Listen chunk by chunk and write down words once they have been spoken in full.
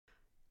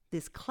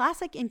This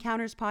Classic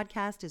Encounters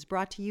podcast is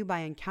brought to you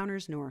by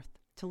Encounters North.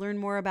 To learn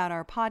more about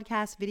our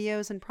podcasts,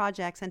 videos, and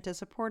projects, and to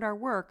support our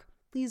work,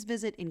 please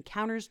visit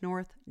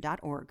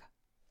encountersnorth.org.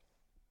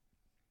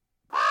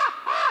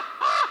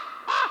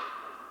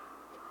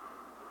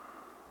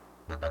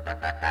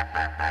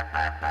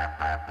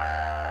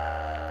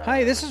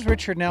 Hi, this is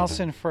Richard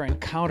Nelson for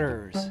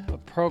Encounters, a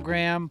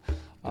program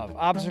of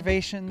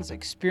observations,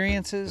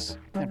 experiences,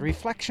 and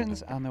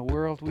reflections on the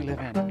world we live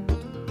in.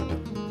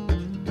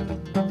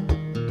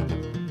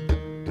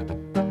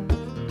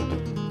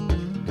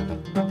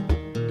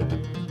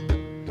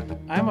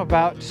 I'm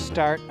about to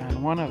start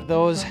on one of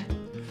those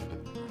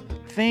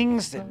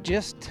things that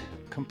just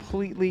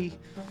completely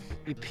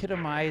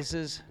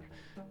epitomizes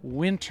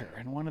winter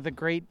and one of the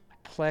great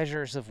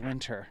pleasures of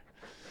winter.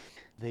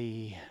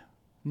 The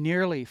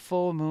nearly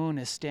full moon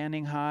is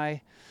standing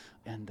high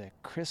and the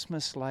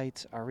Christmas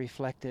lights are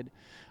reflected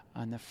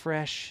on the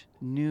fresh,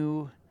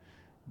 new,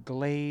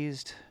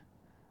 glazed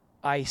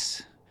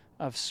ice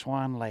of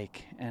Swan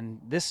Lake. And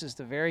this is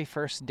the very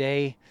first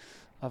day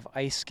of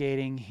ice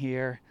skating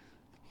here.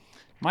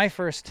 My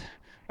first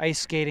ice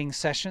skating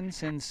session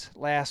since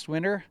last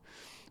winter,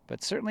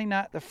 but certainly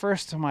not the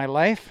first of my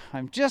life.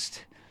 I'm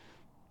just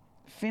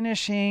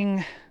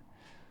finishing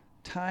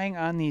tying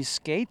on these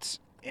skates,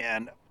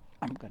 and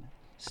I'm going to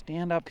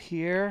stand up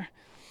here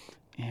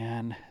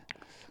and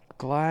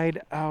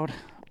glide out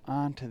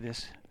onto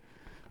this,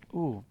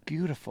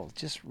 beautiful,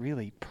 just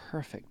really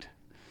perfect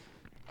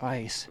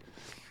ice.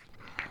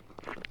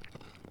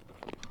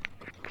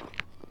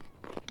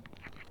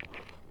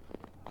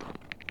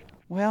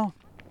 Well,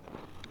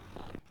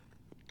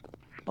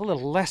 a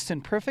little less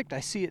than perfect. I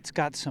see it's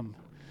got some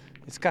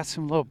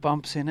little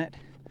bumps in it,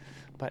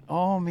 but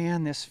oh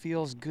man, this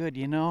feels good.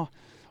 You know,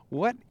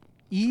 what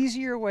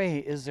easier way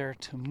is there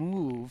to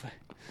move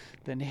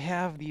than to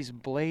have these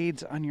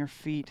blades on your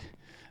feet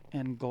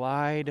and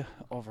glide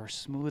over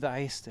smooth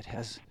ice that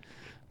has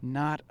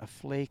not a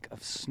flake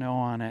of snow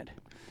on it.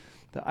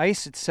 The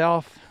ice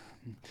itself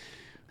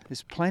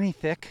is plenty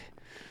thick,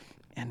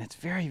 and it's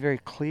very, very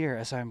clear.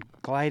 As I'm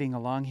gliding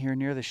along here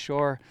near the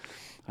shore,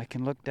 I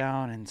can look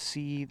down and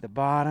see the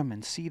bottom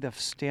and see the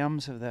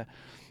stems of the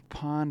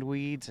pond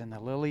weeds and the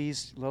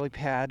lily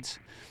pads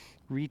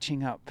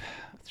reaching up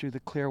through the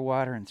clear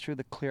water and through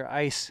the clear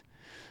ice.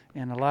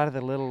 And a lot of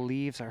the little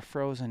leaves are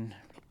frozen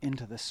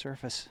into the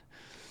surface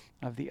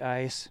of the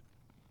ice.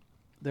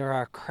 There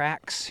are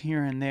cracks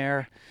here and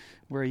there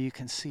where you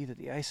can see that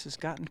the ice has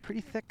gotten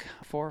pretty thick,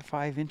 4 or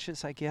 5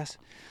 inches, I guess.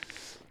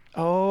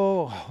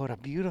 Oh, what a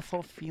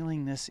beautiful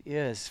feeling this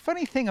is.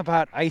 Funny thing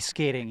about ice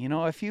skating, you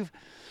know, if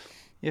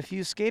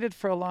you skated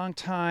for a long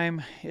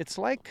time, it's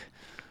like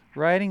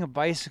riding a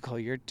bicycle.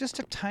 You're just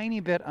a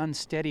tiny bit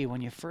unsteady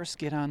when you first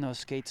get on those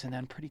skates, and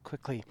then pretty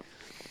quickly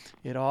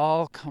it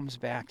all comes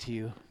back to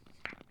you.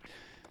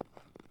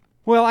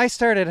 Well, I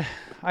started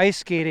ice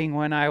skating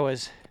when I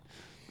was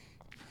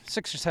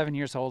 6 or 7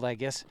 years old, I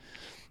guess,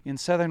 in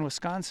southern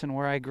Wisconsin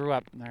where I grew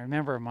up. And I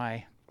remember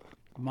my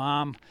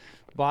mom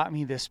bought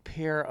me this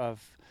pair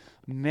of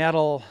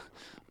metal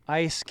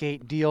ice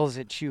skate deals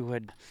that you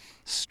would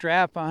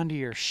strap onto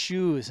your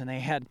shoes, and they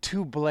had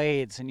 2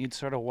 blades, and you'd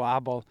sort of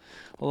wobble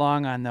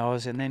along on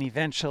those. And then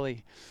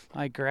eventually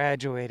I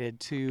graduated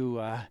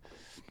to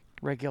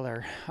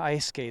regular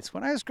ice skates.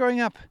 When I was growing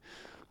up,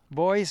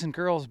 boys and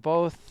girls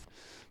both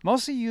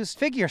mostly used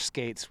figure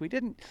skates. We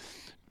didn't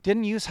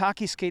use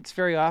hockey skates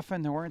very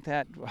often.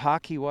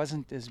 Hockey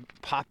wasn't as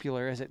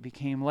popular as it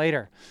became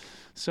later.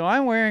 So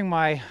I'm wearing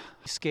my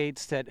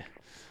skates that,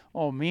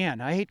 oh man,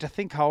 I hate to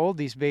think how old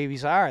these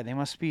babies are. They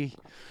must be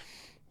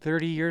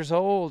 30 years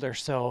old or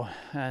so.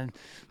 And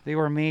they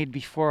were made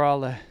before all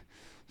the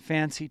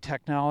fancy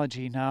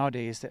technology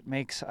nowadays that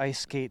makes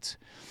ice skates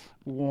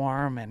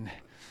warm and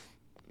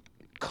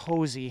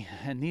cozy.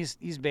 And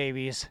these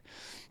babies,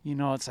 you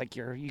know, it's like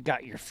you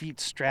got your feet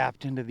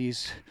strapped into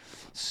these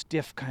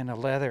stiff kind of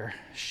leather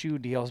shoe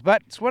deals.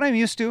 But it's what I'm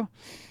used to.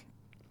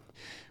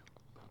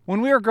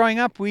 When we were growing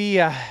up, we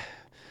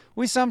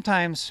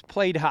sometimes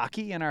played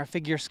hockey in our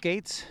figure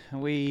skates.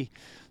 We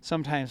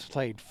sometimes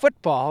played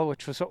football,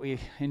 which was what we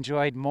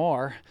enjoyed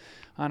more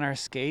on our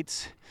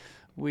skates.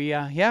 We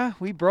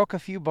broke a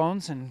few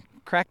bones and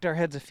cracked our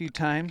heads a few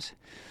times.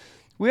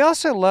 We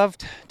also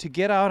loved to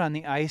get out on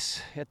the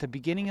ice at the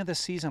beginning of the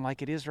season,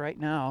 like it is right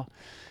now,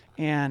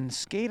 and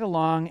skate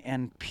along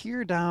and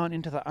peer down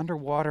into the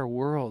underwater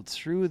world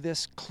through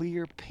this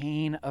clear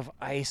pane of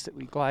ice that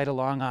we glide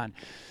along on.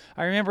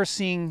 I remember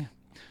seeing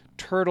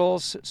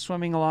turtles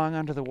swimming along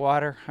under the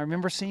water. I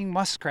remember seeing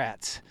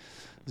muskrats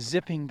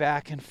zipping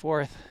back and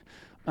forth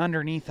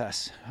underneath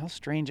us. How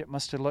strange it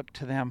must have looked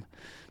to them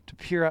to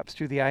peer up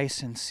through the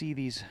ice and see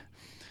these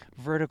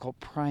vertical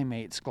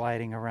primates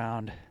gliding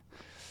around.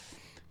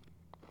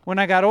 When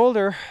I got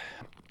older,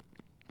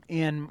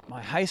 in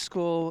my high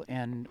school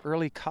and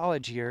early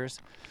college years,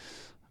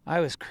 I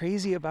was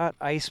crazy about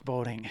ice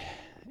boating.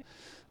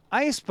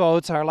 Ice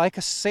boats are like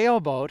a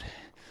sailboat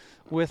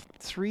with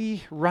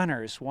 3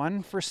 runners,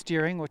 one for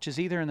steering, which is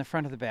either in the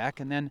front or the back,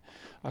 and then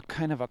a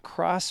kind of a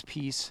cross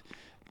piece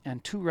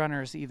and 2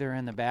 runners either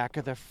in the back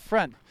or the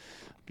front.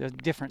 The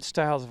different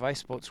styles of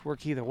ice boats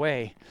work either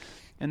way.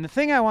 And the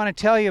thing I want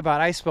to tell you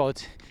about ice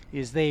boats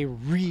is they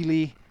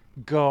really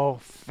go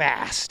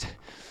fast.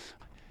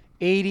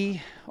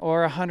 80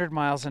 or 100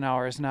 miles an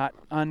hour is not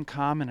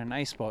uncommon in an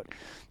ice boat.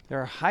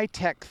 They're a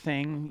high-tech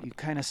thing. You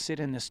kind of sit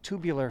in this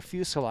tubular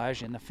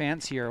fuselage in the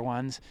fancier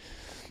ones,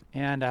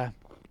 and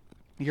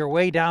you're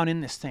way down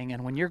in this thing.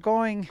 And when you're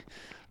going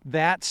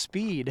that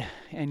speed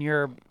and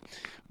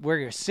where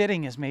you're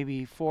sitting is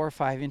maybe 4 or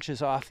 5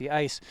 inches off the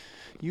ice,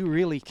 you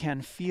really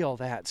can feel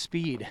that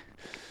speed.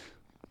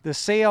 The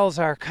sails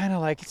are kind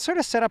of like, it's sort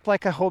of set up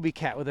like a Hobie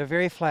Cat with a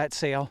very flat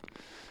sail,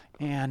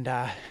 and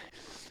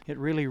it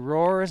really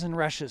roars and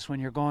rushes when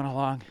you're going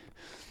along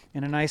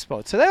in an ice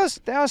boat. So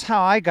that was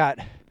how I got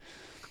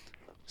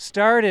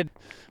started,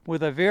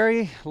 with a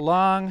very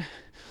long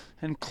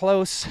and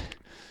close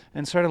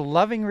and sort of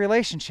loving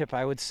relationship,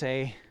 I would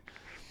say,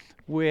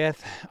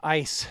 with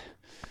ice.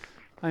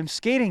 I'm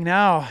skating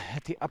now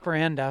at the upper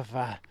end of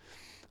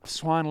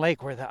Swan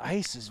Lake, where the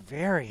ice is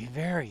very,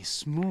 very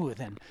smooth,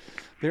 and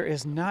there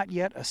is not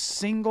yet a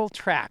single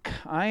track.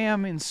 I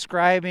am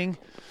inscribing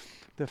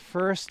the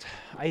first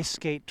ice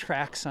skate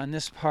tracks on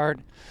this part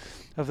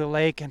of the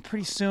lake, and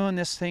pretty soon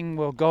this thing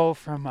will go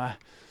from a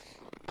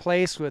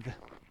place with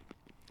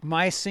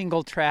my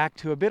single track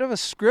to a bit of a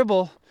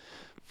scribble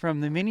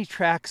from the mini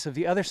tracks of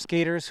the other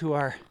skaters who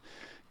are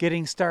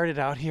getting started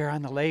out here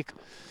on the lake.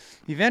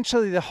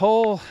 Eventually the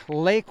whole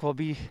lake will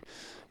be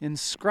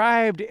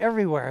inscribed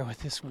everywhere with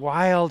this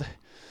wild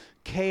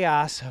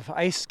chaos of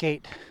ice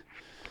skate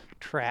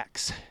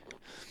tracks.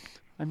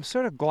 I'm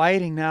sort of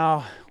gliding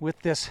now with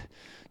this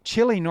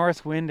chilly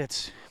north wind.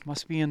 It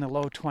must be in the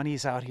low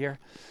 20s out here.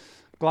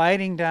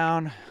 Gliding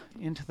down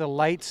into the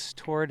lights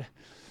toward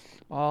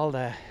all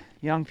the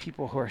young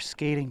people who are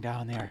skating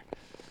down there.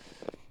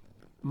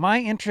 My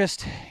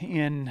interest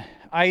in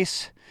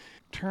ice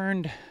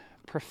turned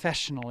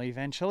professional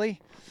eventually.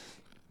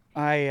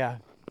 I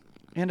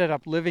ended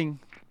up living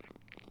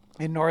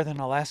in northern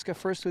Alaska,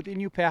 first with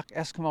Inupiaq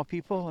Eskimo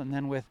people, and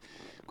then with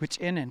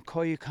Gwich'in and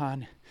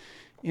Koyukon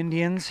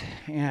Indians.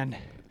 And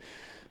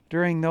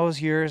during those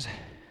years,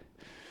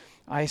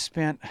 I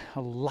spent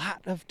a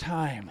lot of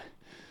time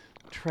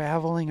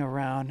traveling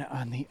around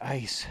on the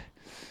ice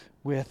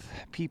with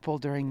people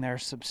during their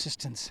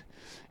subsistence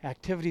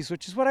activities,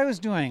 which is what I was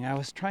doing. I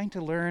was trying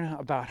to learn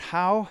about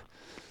how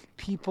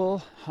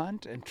people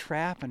hunt and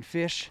trap and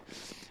fish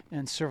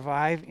and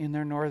survive in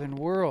their northern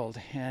world,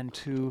 and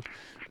to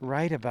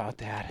write about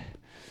that.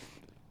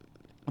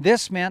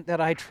 This meant that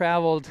I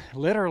traveled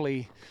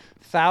literally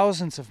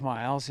thousands of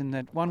miles. In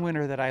that one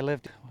winter that I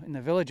lived in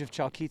the village of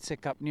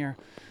Chalkitsik up near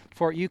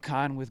Fort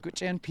Yukon with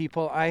Gwich'in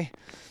people, I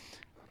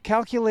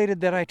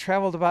calculated that I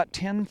traveled about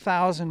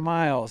 10,000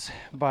 miles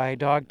by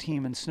dog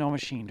team and snow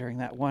machine during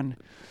that one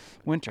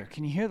winter.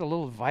 Can you hear the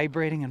little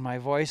vibrating in my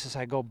voice as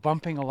I go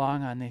bumping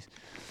along on these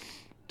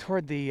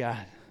toward the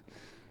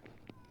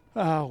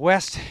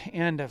west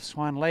end of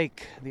Swan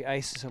Lake? The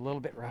ice is a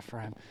little bit rougher.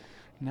 I'm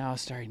now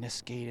starting to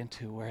skate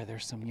into where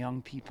there's some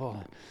young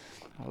people.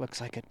 It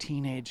looks like a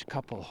teenage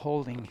couple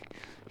holding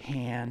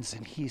hands,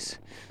 and he's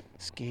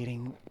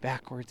skating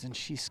backwards and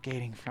she's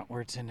skating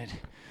frontwards, and it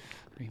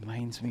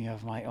reminds me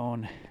of my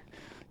own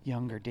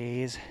younger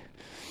days.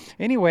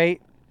 Anyway,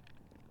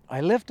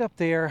 I lived up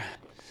there,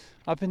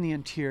 up in the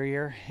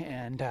interior,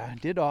 and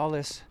did all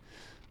this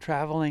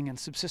traveling and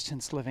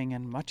subsistence living,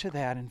 and much of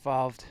that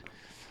involved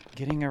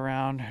getting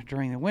around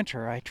during the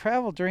winter. I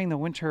traveled during the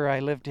winter. I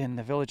lived in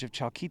the village of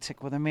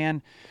Chalkitsik with a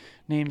man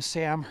named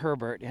Sam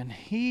Herbert, and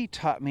he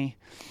taught me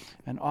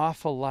an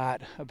awful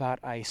lot about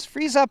ice.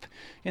 Freeze up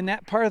in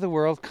that part of the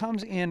world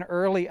comes in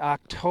early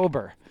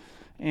October,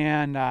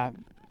 and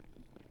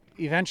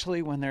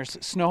eventually when there's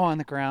snow on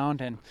the ground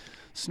and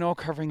snow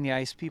covering the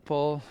ice,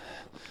 people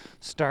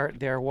start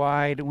their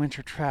wide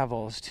winter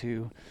travels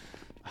to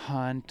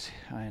hunt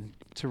and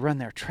to run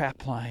their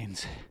trap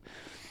lines.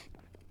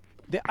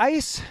 The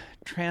ice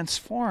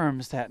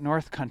transforms that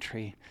North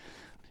Country.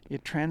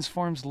 It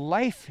transforms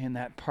life in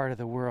that part of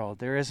the world.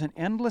 There is an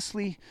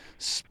endlessly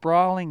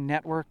sprawling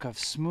network of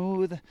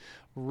smooth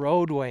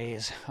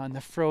roadways on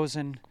the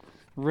frozen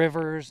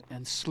rivers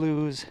and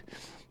sloughs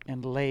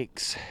and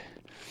lakes.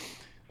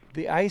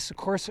 The ice, of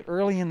course,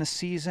 early in the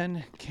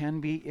season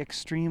can be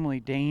extremely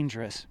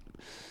dangerous,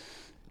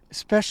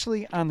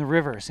 especially on the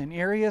rivers. In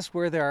areas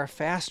where there are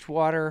fast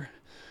water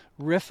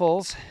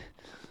riffles,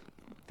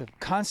 the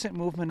constant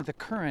movement of the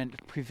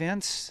current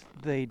prevents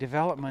the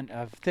development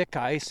of thick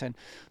ice, and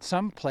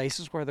some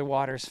places where the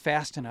water is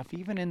fast enough,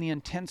 even in the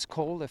intense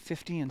cold of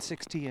 50 and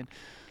 60 and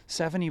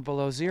 70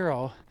 below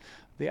zero,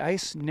 the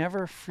ice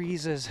never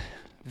freezes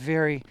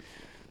very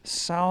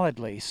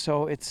solidly.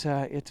 So it's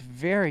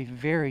very,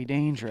 very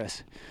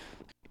dangerous.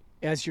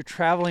 As you're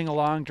traveling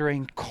along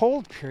during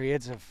cold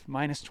periods of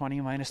minus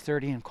 20, minus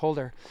 30 and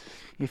colder,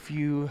 if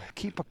you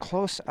keep a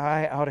close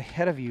eye out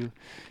ahead of you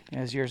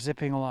as you're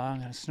zipping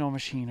along on a snow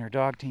machine or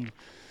dog team,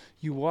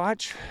 You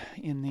watch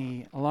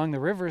along the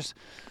rivers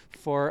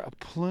for a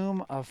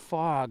plume of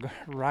fog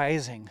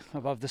rising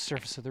above the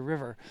surface of the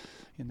river.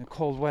 In the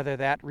cold weather,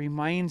 that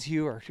reminds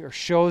you or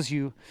shows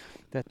you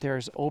that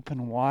there's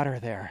open water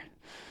there.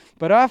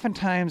 But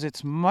oftentimes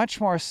it's much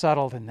more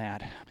subtle than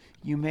that.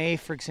 You may,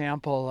 for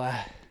example,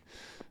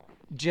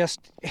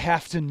 just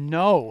have to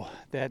know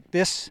that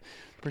this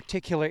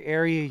particular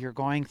area you're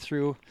going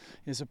through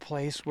is a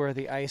place where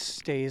the ice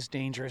stays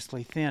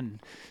dangerously thin,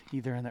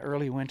 either in the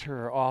early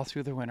winter or all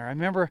through the winter. I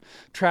remember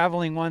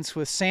traveling once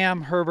with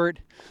Sam Herbert.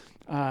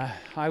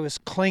 I was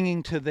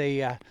clinging to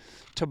the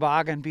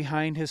toboggan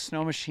behind his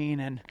snow machine,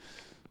 and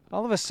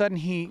all of a sudden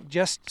he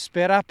just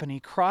sped up and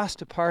he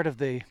crossed a part of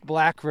the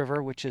Black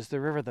River, which is the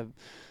river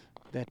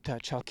that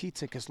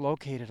Chalkitzik is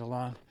located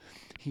along.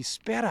 He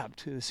sped up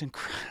to this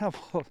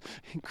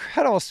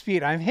incredible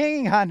speed. I'm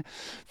hanging on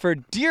for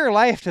dear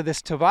life to this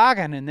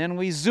toboggan, and then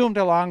we zoomed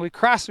along. We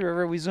crossed the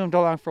river. We zoomed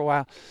along for a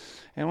while.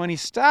 And when he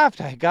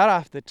stopped, I got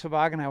off the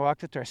toboggan. I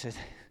walked up to her. I said,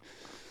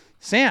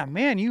 Sam,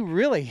 man, you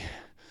really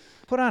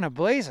put on a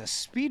blaze of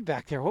speed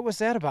back there. What was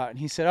that about? And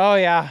he said, oh,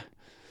 yeah,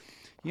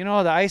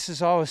 the ice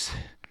is always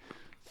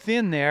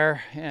thin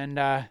there, and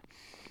I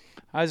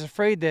was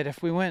afraid that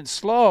if we went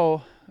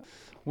slow,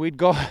 we'd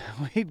go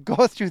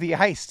through the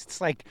ice. It's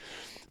like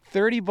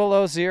 30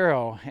 below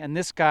zero, and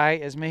this guy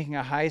is making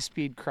a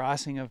high-speed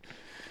crossing of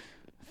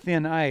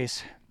thin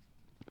ice.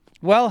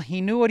 Well,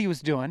 he knew what he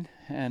was doing,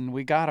 and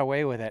we got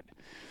away with it.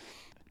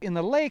 In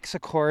the lakes,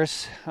 of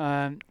course,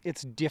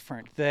 it's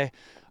different. The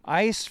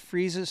ice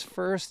freezes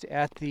first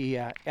at the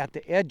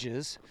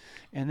edges,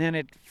 and then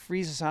it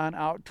freezes on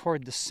out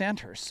toward the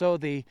center. So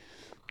the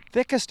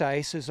thickest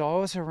ice is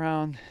always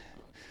around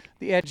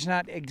the edge,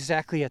 not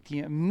exactly at the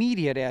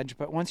immediate edge,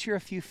 but once you're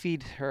a few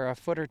feet or a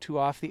foot or two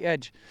off the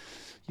edge,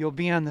 you'll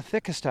be on the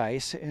thickest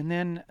ice, and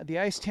then the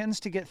ice tends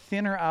to get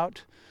thinner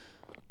out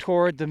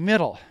toward the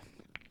middle.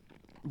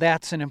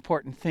 That's an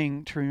important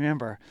thing to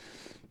remember.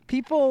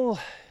 People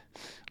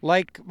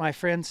like my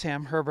friend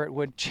Sam Herbert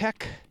would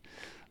check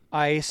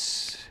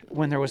ice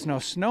when there was no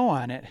snow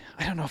on it.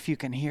 I don't know if you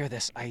can hear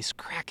this ice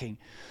cracking.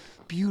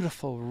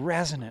 Beautiful,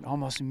 resonant,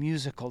 almost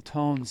musical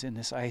tones in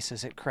this ice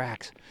as it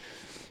cracks.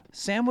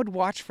 Sam would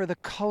watch for the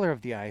color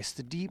of the ice,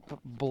 the deep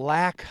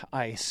black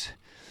ice.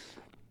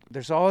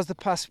 There's always the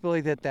possibility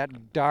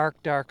that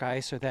dark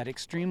ice or that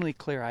extremely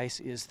clear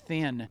ice is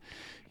thin.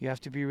 You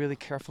have to be really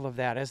careful of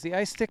that. As the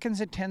ice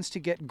thickens, it tends to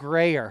get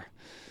grayer.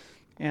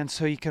 And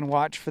so you can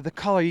watch for the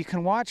color. You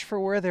can watch for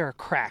where there are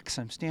cracks.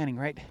 I'm standing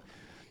right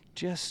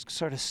just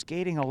sort of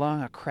skating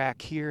along a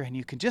crack here, and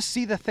you can just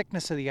see the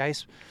thickness of the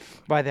ice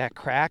by that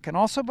crack, and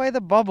also by the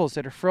bubbles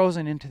that are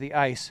frozen into the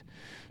ice.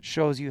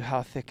 Shows you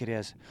how thick it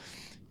is.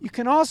 You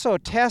can also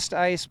test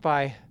ice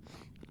by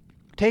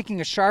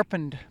taking a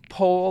sharpened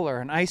pole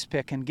or an ice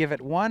pick and give it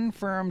one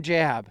firm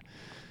jab.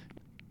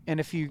 And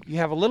if you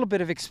have a little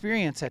bit of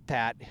experience at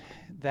that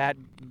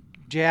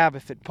jab,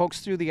 if it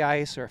pokes through the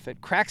ice or if it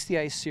cracks the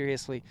ice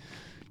seriously,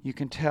 you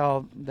can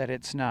tell that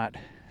it's not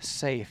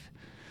safe.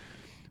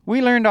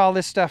 We learned all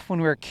this stuff when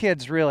we were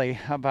kids, really,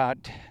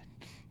 about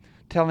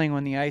telling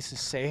when the ice is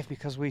safe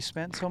because we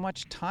spent so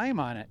much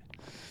time on it.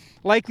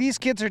 Like these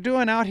kids are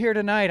doing out here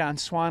tonight on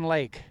Swan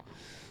Lake.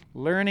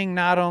 Learning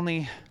not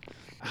only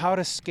how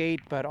to skate,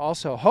 but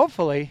also,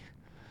 hopefully,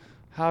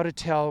 how to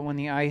tell when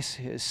the ice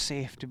is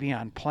safe to be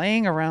on.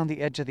 Playing around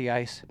the edge of the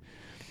ice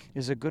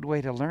is a good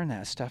way to learn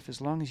that stuff,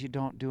 as long as you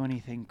don't do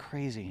anything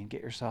crazy and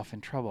get yourself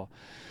in trouble.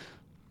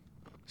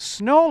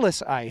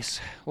 Snowless ice,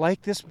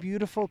 like this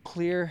beautiful,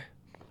 clear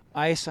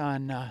ice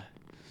on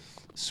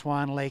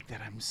Swan Lake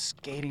that I'm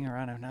skating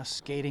around. I'm now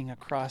skating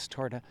across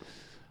toward a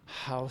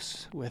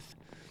house with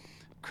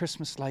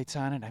Christmas lights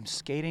on it. I'm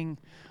skating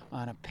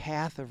on a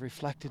path of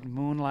reflected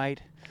moonlight,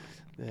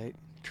 the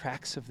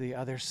tracks of the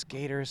other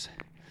skaters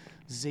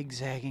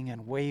zigzagging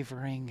and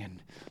wavering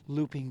and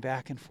looping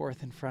back and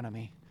forth in front of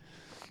me.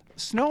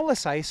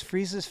 Snowless ice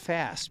freezes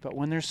fast, but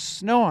when there's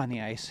snow on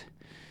the ice,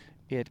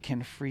 it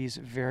can freeze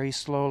very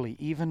slowly,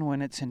 even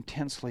when it's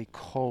intensely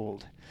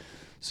cold.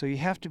 So you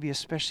have to be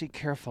especially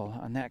careful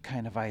on that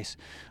kind of ice.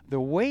 The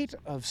weight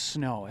of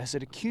snow, as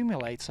it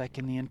accumulates, like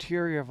in the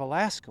interior of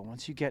Alaska,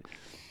 once you get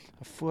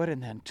a foot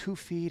and then 2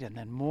 feet and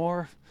then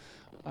more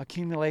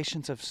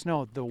accumulations of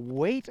snow, the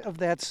weight of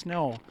that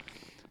snow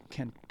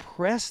can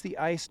press the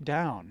ice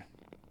down.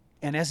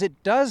 And as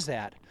it does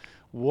that,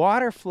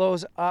 water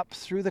flows up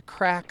through the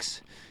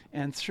cracks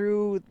and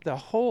through the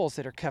holes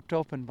that are kept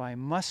open by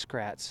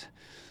muskrats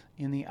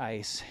in the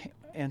ice.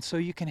 And so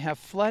you can have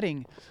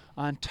flooding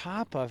on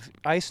top of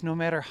ice no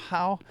matter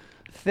how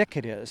thick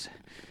it is.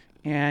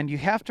 And you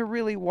have to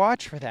really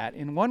watch for that.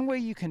 And one way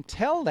you can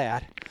tell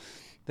that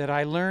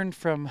I learned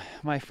from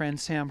my friend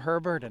Sam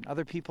Herbert and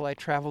other people I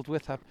traveled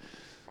with up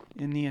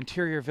in the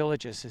interior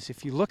villages is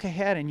if you look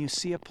ahead and you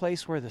see a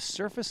place where the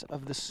surface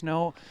of the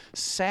snow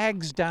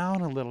sags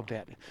down a little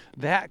bit,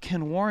 that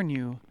can warn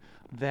you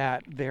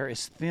that there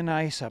is thin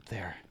ice up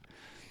there.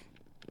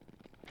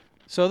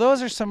 So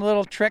those are some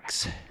little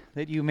tricks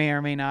that you may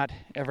or may not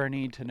ever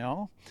need to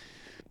know.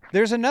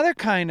 There's another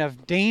kind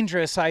of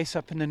dangerous ice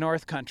up in the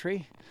North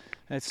Country.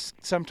 It's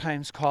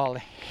sometimes called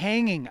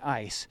hanging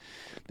ice.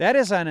 That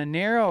is on a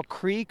narrow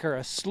creek or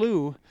a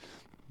slough.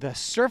 The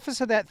surface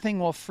of that thing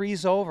will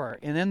freeze over,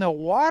 and then the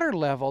water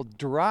level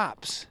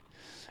drops,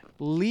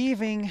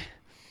 leaving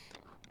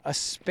a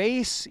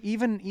space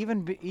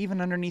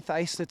even underneath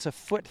ice that's a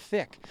foot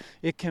thick.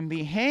 It can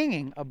be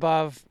hanging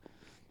above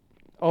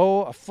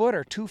a foot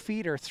or 2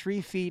 feet or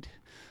 3 feet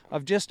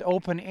of just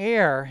open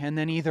air, and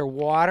then either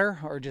water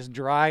or just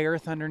dry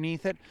earth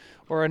underneath it,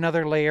 or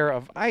another layer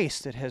of ice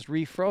that has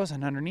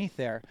refrozen underneath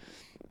there.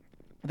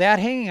 That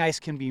hanging ice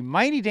can be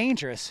mighty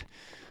dangerous.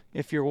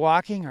 If you're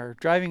walking or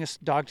driving a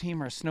dog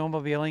team or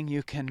snowmobiling,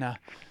 you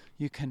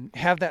can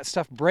have that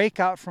stuff break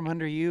out from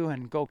under you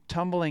and go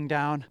tumbling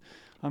down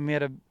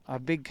amid a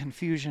big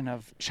confusion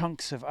of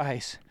chunks of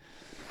ice.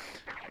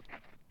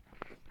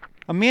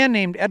 A man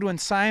named Edwin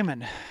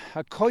Simon,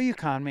 a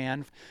Koyukon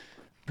man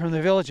from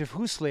the village of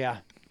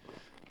Huslia,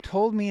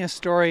 told me a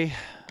story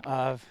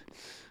of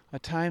a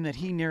time that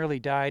he nearly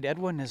died.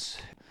 Edwin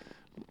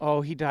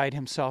he died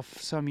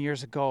himself some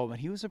years ago, but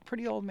he was a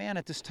pretty old man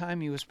at this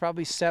time. He was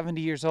probably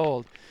 70 years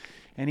old,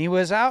 and he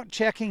was out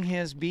checking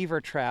his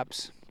beaver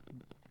traps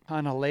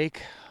on a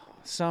lake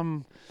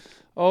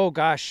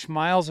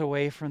miles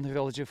away from the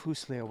village of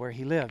Huslia where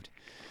he lived.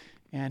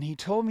 And he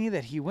told me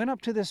that he went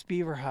up to this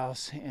beaver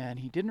house and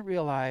he didn't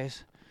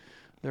realize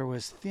there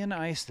was thin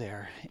ice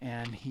there,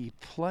 and he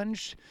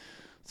plunged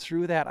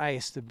through that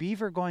ice. The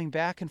beaver going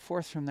back and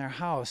forth from their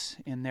house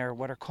in their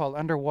what are called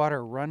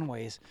underwater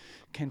runways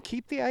can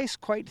keep the ice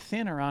quite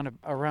thin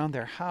around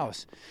their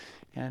house.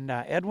 And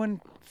Edwin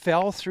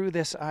fell through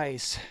this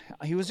ice.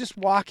 He was just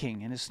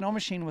walking, and his snow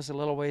machine was a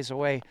little ways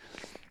away,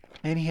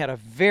 and he had a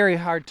very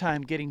hard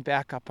time getting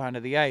back up onto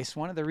the ice.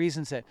 One of the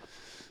reasons that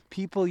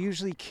people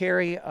usually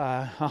carry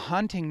a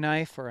hunting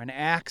knife or an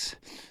axe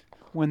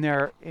when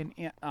they're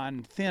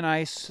on thin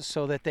ice,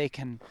 so that they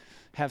can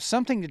have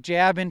something to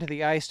jab into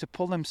the ice to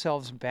pull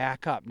themselves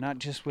back up, not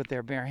just with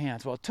their bare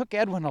hands. Well, it took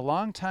Edwin a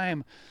long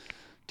time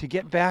to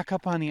get back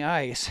up on the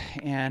ice,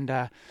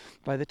 and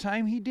by the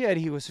time he did,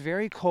 he was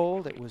very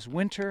cold. It was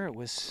winter, it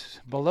was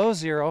below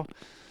zero,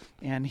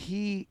 and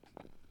he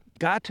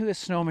got to his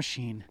snow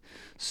machine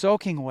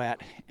soaking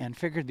wet and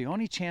figured the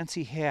only chance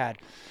he had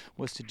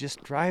was to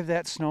just drive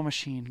that snow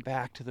machine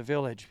back to the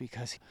village,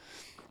 because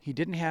he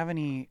didn't have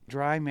any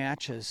dry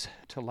matches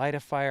to light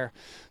a fire.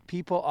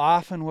 People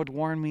often would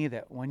warn me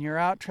that when you're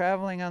out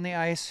traveling on the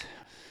ice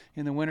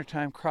in the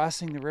wintertime,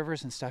 crossing the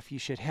rivers and stuff, you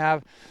should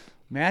have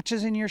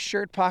matches in your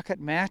shirt pocket,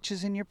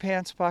 matches in your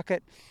pants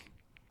pocket,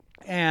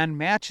 and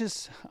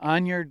matches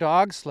on your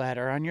dog sled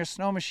or on your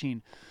snow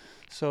machine,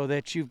 so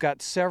that you've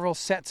got several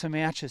sets of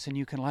matches and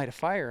you can light a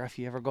fire if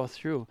you ever go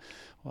through.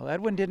 Well,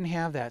 Edwin didn't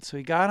have that, so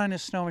he got on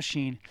his snow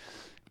machine,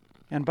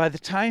 and by the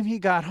time he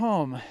got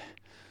home,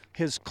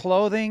 his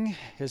clothing,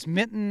 his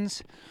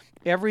mittens,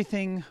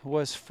 everything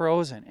was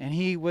frozen, and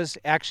he was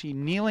actually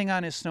kneeling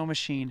on his snow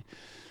machine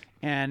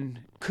and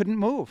couldn't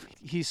move.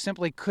 He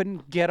simply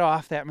couldn't get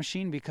off that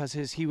machine because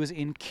he was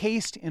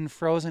encased in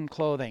frozen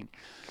clothing.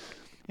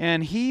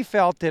 And he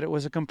felt that it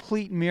was a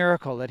complete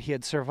miracle that he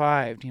had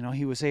survived. You know,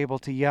 he was able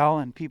to yell,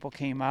 and people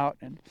came out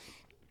and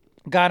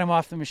got him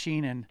off the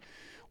machine and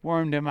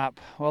warmed him up.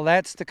 Well,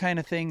 that's the kind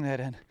of thing that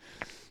an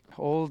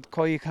old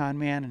Koyukon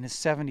man in his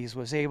 70s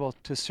was able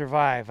to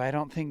survive. I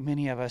don't think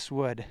many of us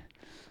would.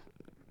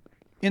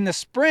 In the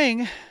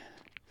spring,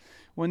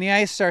 when the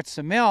ice starts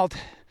to melt,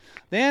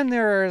 then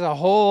there's a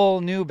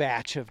whole new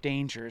batch of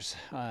dangers.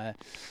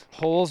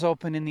 Holes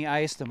open in the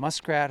ice, the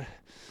muskrat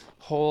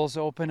holes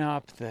open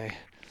up, the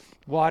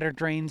water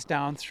drains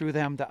down through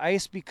them. The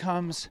ice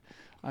becomes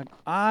an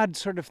odd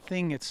sort of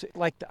thing. It's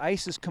like the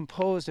ice is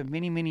composed of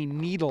many, many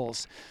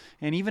needles.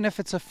 And even if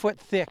it's a foot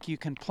thick, you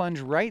can plunge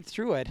right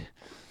through it.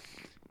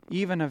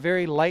 Even a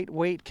very light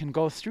weight can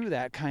go through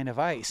that kind of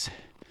ice.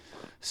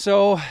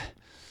 So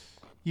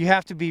you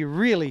have to be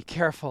really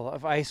careful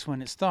of ice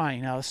when it's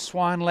thawing. Now,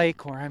 Swan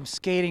Lake, where I'm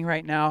skating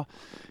right now,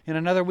 in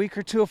another week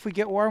or two, if we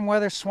get warm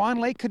weather, Swan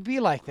Lake could be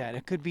like that.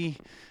 It could be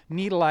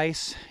needle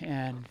ice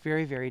and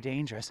very, very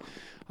dangerous.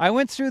 I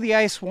went through the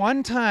ice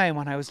one time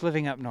when I was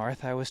living up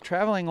north. I was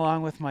traveling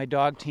along with my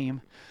dog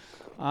team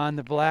on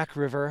the Black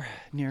River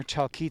near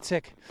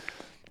Chalkitsik,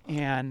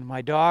 and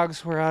my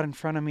dogs were out in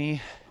front of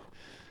me,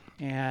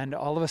 and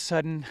all of a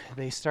sudden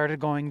they started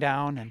going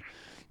down, and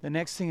the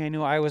next thing I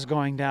knew, I was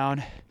going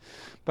down.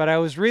 But I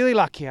was really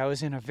lucky. I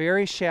was in a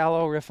very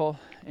shallow riffle,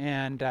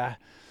 and I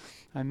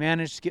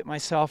managed to get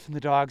myself and the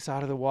dogs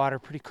out of the water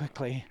pretty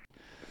quickly.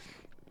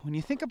 When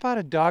you think about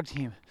a dog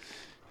team,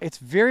 it's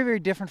very, very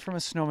different from a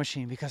snow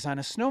machine, because on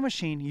a snow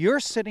machine, you're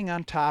sitting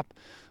on top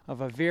of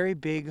a very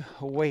big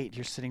weight.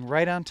 You're sitting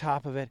right on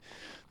top of it.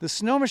 The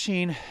snow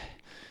machine,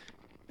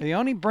 the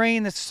only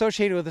brain that's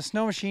associated with the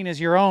snow machine is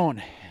your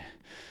own.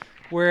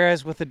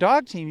 Whereas with the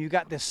dog team, you've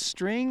got this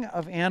string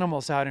of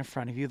animals out in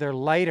front of you. They're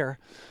lighter,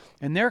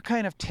 and they're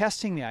kind of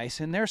testing the ice,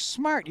 and they're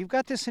smart. You've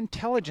got this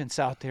intelligence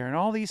out there and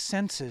all these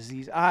senses,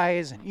 these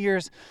eyes and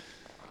ears.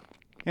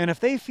 And if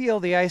they feel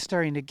the ice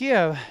starting to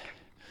give,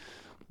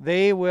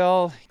 they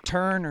will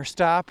turn or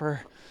stop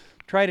or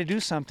try to do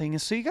something.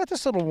 And so you got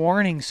this little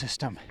warning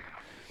system,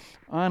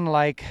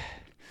 unlike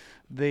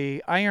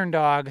the iron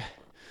dog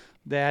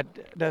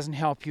that doesn't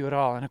help you at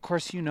all. And of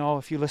course, you know,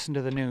 if you listen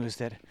to the news,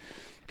 that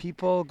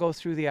people go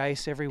through the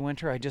ice every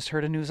winter. I just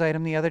heard a news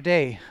item the other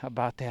day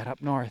about that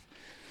up north.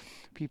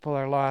 People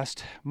are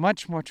lost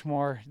much, much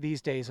more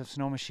these days of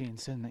snow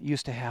machines than it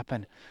used to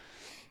happen.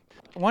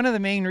 One of the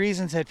main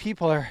reasons that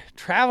people are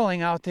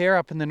traveling out there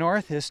up in the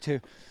north is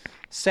to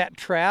set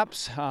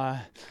traps.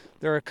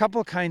 There are a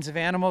couple of kinds of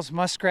animals,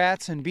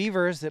 muskrats and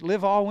beavers, that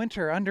live all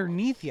winter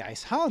underneath the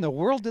ice. How in the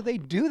world do they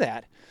do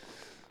that?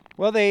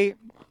 Well, they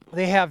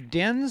have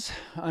dens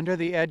under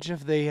the edge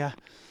of the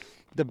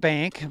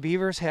bank.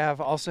 Beavers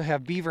also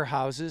have beaver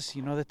houses,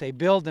 you know, that they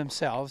build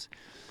themselves.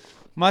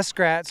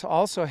 Muskrats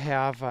also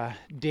have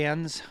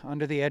dens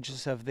under the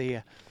edges of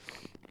the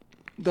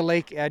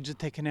lake edge that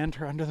they can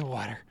enter under the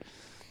water.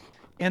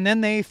 And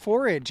then they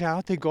forage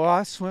out. They go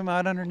out, swim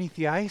out underneath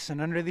the ice and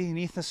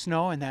underneath the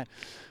snow in that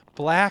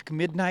black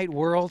midnight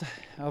world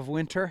of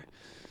winter.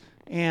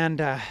 And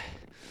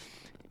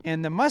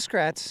the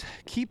muskrats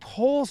keep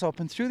holes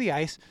open through the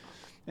ice,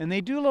 and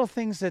they do little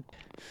things that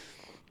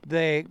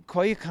the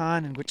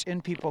Koyukon, and which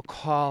in people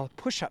call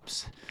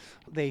push-ups.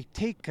 They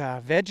take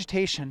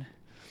vegetation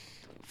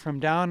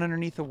from down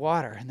underneath the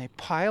water and they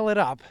pile it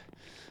up,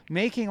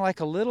 making like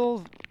a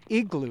little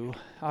igloo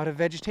out of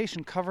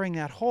vegetation covering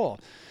that hole.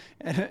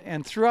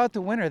 And throughout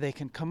the winter they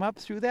can come up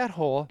through that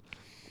hole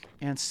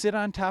and sit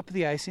on top of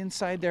the ice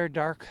inside their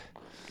dark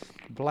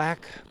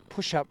black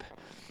push-up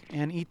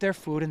and eat their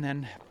food, and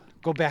then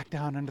go back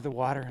down under the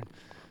water and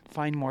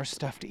find more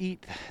stuff to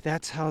eat.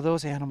 That's how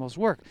those animals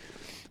work.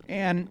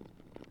 And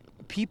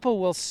people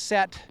will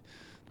set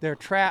their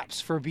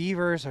traps for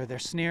beavers or their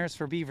snares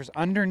for beavers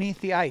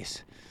underneath the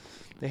ice.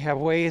 They have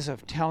ways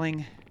of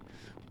telling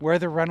where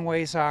the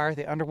runways are,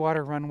 the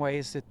underwater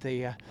runways that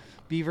the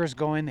beavers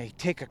go in. They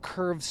take a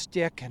curved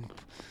stick and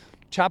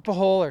chop a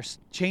hole or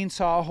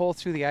chainsaw a hole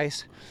through the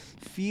ice.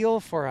 Feel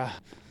for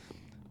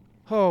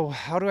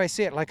how do I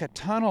say it? Like a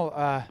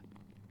tunnel,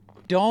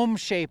 dome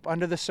shape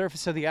under the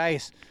surface of the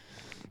ice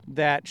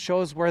that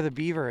shows where the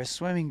beaver is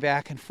swimming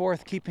back and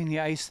forth, keeping the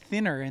ice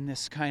thinner in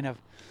this kind of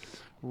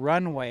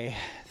runway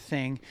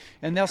thing.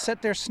 And they'll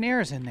set their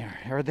snares in there,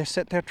 or they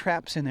set their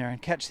traps in there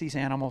and catch these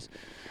animals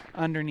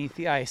underneath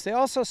the ice. They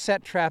also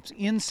set traps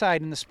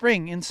inside in the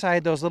spring,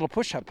 inside those little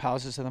push-up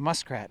houses of the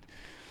muskrat.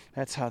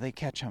 That's how they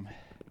catch them.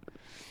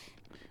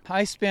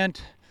 I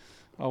spent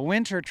a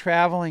winter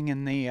traveling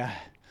in the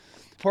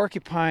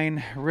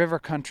Porcupine River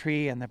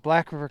country and the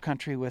Black River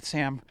country with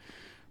Sam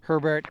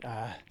Herbert.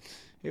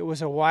 It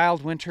was a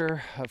wild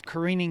winter of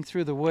careening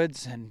through the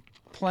woods and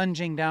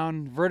plunging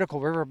down vertical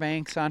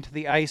riverbanks onto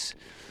the ice,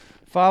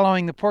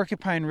 following the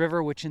Porcupine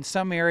River, which in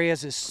some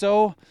areas is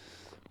so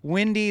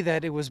windy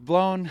that it was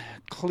blown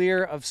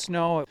clear of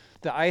snow.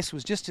 The ice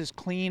was just as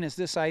clean as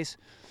this ice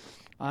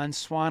on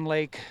Swan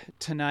Lake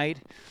tonight.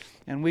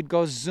 And we'd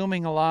go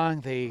zooming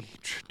along the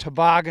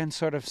toboggan,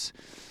 sort of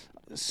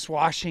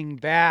swashing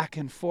back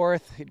and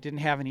forth. It didn't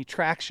have any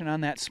traction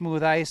on that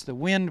smooth ice. The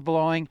wind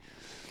blowing.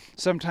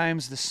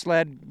 Sometimes the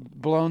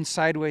sled blown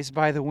sideways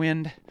by the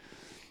wind.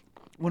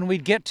 When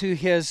we'd get to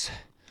his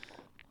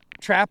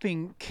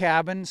trapping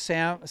cabin,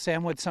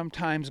 Sam would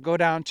sometimes go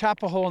down,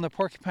 chop a hole in the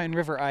Porcupine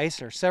River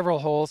ice, or several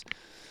holes,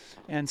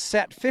 and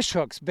set fish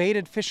hooks,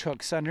 baited fish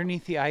hooks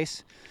underneath the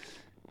ice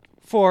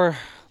for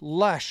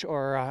lush,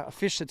 or a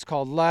fish that's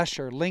called lush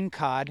or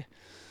lingcod.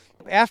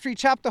 After he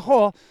chopped the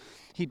hole,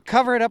 he'd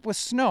cover it up with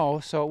snow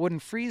so it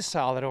wouldn't freeze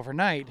solid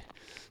overnight.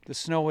 The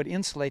snow would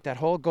insulate that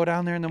hole. Go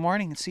down there in the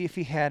morning and see if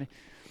he had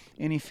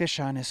any fish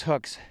on his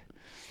hooks.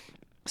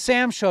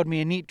 Sam showed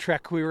me a neat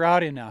trick. We were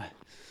out in a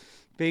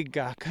big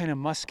kind of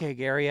muskeg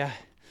area.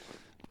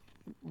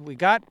 We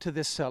got to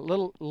this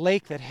little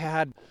lake that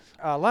had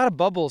a lot of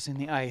bubbles in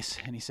the ice,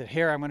 and he said,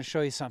 "Here, I'm going to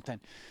show you something."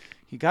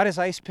 He got his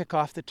ice pick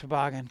off the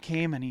toboggan,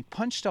 came and he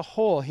punched a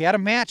hole. He had a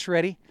match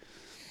ready,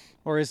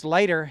 or his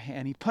lighter,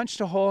 and he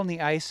punched a hole in the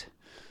ice,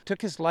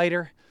 took his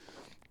lighter,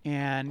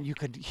 and you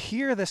could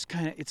hear this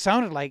it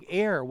sounded like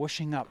air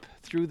whooshing up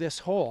through this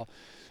hole.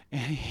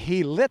 And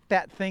he lit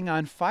that thing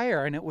on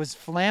fire, and it was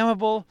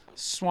flammable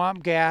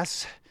swamp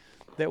gas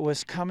that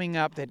was coming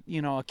up that,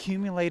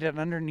 accumulated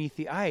underneath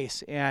the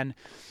ice. And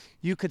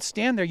you could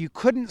stand there. You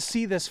couldn't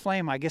see this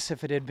flame. I guess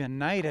if it had been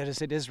night,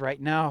 as it is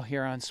right now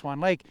here on Swan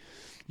Lake,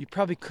 you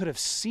probably could have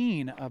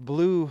seen a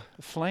blue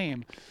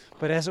flame.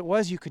 But as it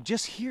was, you could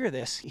just hear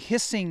this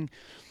hissing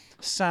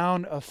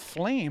sound of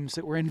flames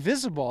that were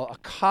invisible, a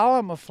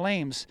column of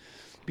flames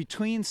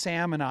between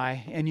Sam and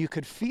I, and you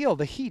could feel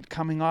the heat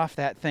coming off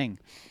that thing.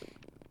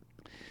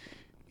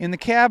 In the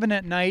cabin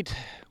at night,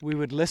 we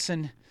would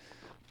listen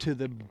to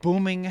the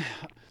booming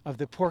of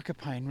the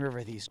Porcupine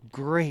River, these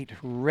great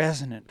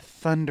resonant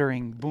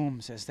thundering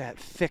booms as that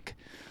thick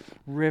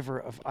river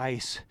of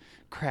ice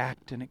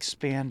cracked and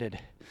expanded.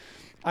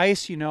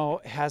 Ice,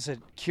 has a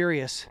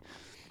curious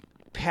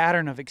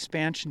pattern of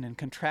expansion and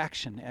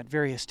contraction at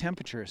various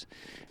temperatures.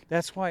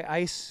 That's why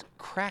ice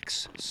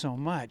cracks so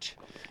much,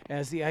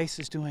 as the ice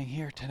is doing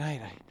here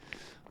tonight.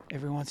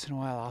 Every once in a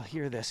while I'll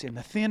hear this. In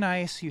the thin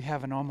ice, you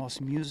have an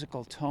almost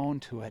musical tone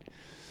to it.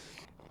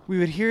 We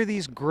would hear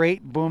these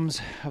great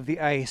booms of the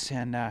ice,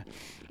 and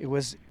it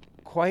was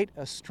quite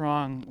a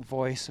strong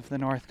voice of the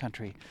North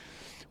Country.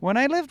 When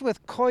I lived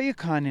with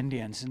Koyukon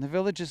Indians in the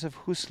villages of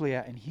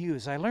Huslia and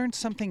Hughes, I learned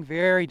something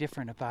very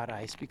different about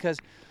ice, because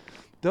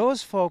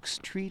those folks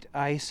treat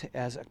ice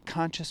as a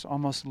conscious,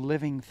 almost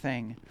living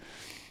thing,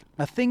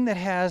 a thing that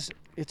has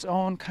its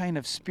own kind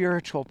of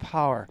spiritual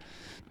power.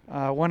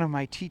 One of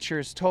my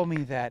teachers told me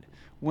that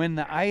when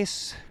the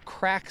ice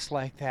cracks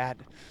like that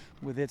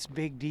with its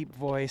big, deep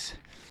voice,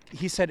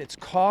 he said it's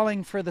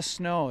calling for the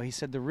snow. He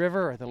said the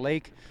river or the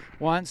lake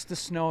wants the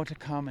snow to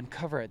come and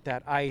cover it,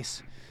 that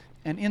ice,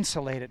 and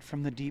insulate it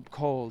from the deep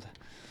cold.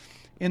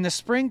 In the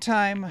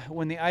springtime,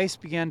 when the ice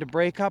began to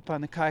break up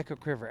on the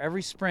Kaikouk River,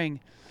 every spring,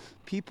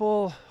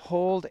 people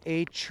hold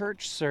a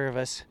church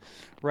service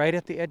right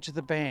at the edge of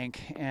the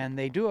bank, and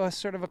they do a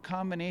sort of a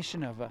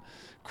combination of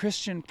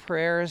Christian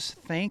prayers,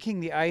 thanking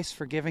the ice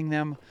for giving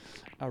them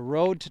a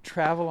road to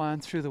travel on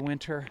through the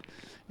winter,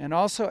 and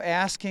also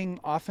asking,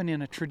 often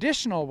in a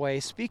traditional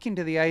way, speaking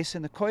to the ice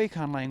in the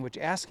Koyukon language,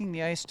 asking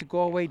the ice to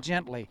go away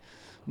gently,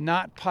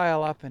 not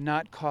pile up and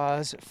not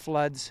cause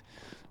floods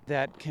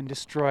that can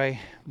destroy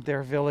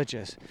their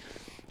villages.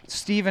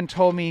 Stephen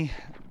told me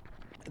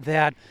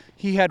that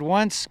he had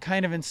once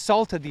kind of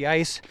insulted the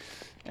ice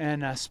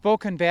and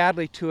spoken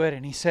badly to it,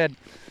 and he said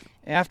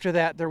after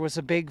that there was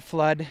a big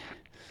flood.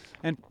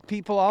 And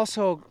people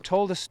also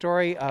told a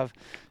story of,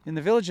 in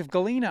the village of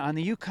Galena on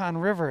the Yukon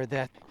River,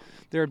 that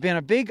there had been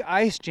a big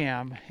ice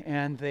jam,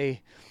 and the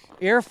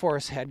Air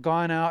Force had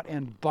gone out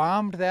and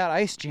bombed that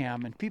ice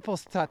jam, and people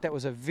thought that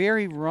was a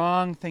very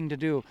wrong thing to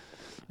do,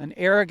 an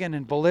arrogant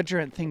and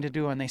belligerent thing to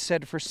do, and they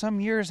said for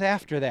some years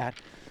after that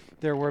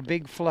there were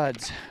big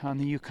floods on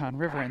the Yukon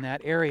River in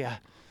that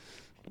area.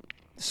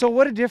 So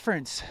what a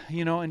difference,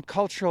 in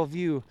cultural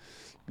view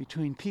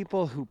between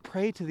people who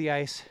pray to the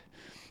ice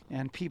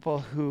and people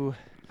who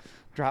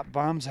drop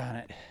bombs on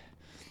it.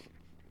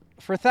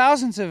 For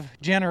thousands of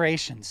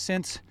generations,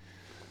 since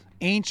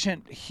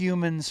ancient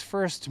humans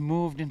first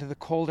moved into the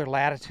colder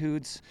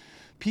latitudes,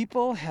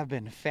 people have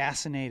been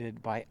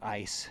fascinated by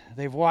ice.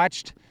 They've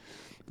watched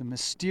the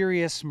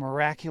mysterious,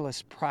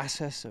 miraculous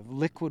process of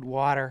liquid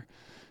water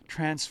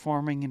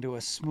transforming into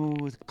a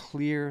smooth,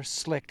 clear,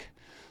 slick,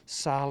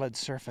 solid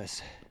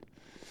surface.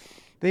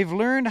 They've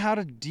learned how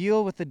to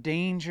deal with the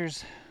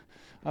dangers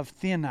of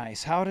thin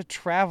ice, how to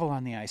travel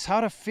on the ice,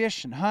 how to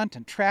fish and hunt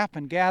and trap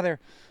and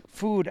gather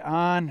food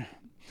on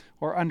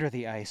or under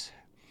the ice.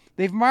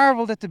 They've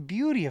marveled at the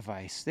beauty of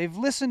ice. They've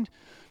listened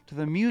to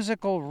the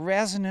musical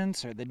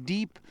resonance or the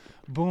deep,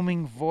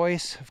 booming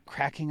voice of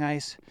cracking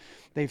ice.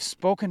 They've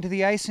spoken to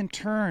the ice in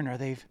turn, or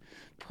they've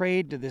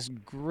prayed to this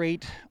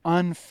great,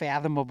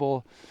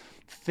 unfathomable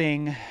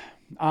thing,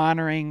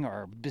 honoring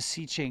or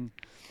beseeching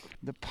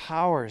the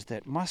powers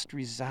that must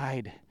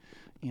reside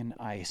in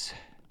ice.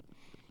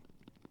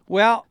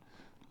 Well,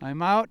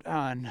 I'm out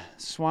on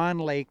Swan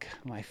Lake,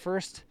 my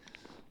first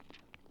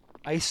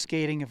ice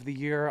skating of the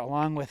year,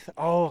 along with,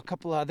 a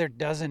couple other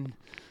dozen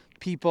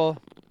people,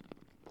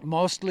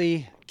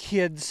 mostly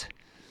kids.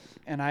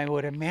 And I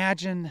would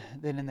imagine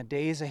that in the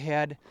days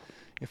ahead,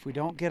 if we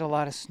don't get a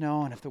lot of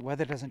snow and if the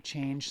weather doesn't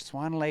change,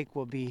 Swan Lake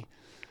will be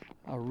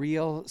a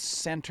real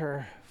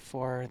center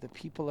for the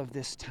people of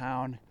this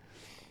town,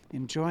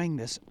 enjoying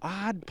this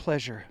odd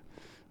pleasure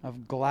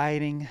of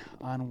gliding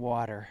on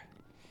water.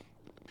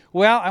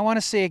 Well, I want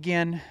to say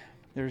again,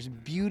 there's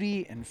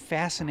beauty and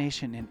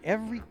fascination in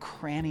every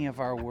cranny of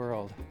our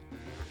world.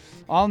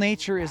 All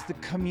nature is the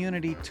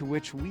community to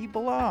which we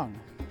belong,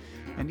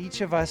 and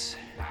each of us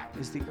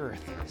is the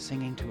earth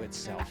singing to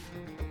itself.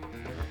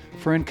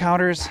 For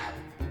Encounters,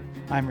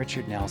 I'm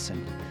Richard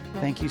Nelson.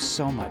 Thank you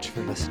so much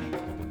for listening.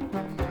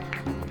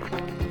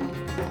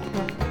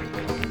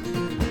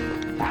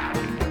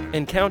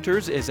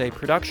 Encounters is a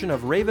production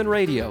of Raven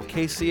Radio,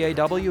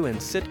 KCAW in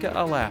Sitka,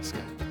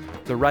 Alaska.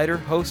 The writer,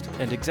 host,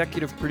 and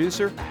executive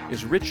producer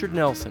is Richard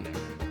Nelson.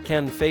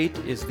 Ken Fate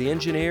is the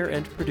engineer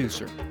and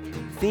producer.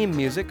 Theme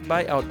music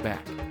by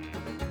Outback.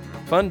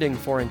 Funding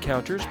for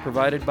Encounters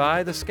provided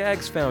by the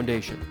Skaggs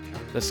Foundation,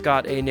 the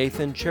Scott A.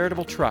 Nathan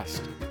Charitable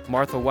Trust,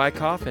 Martha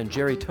Wyckoff and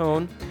Jerry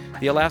Tone,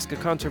 the Alaska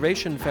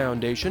Conservation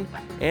Foundation,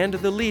 and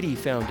the Leedy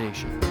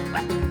Foundation.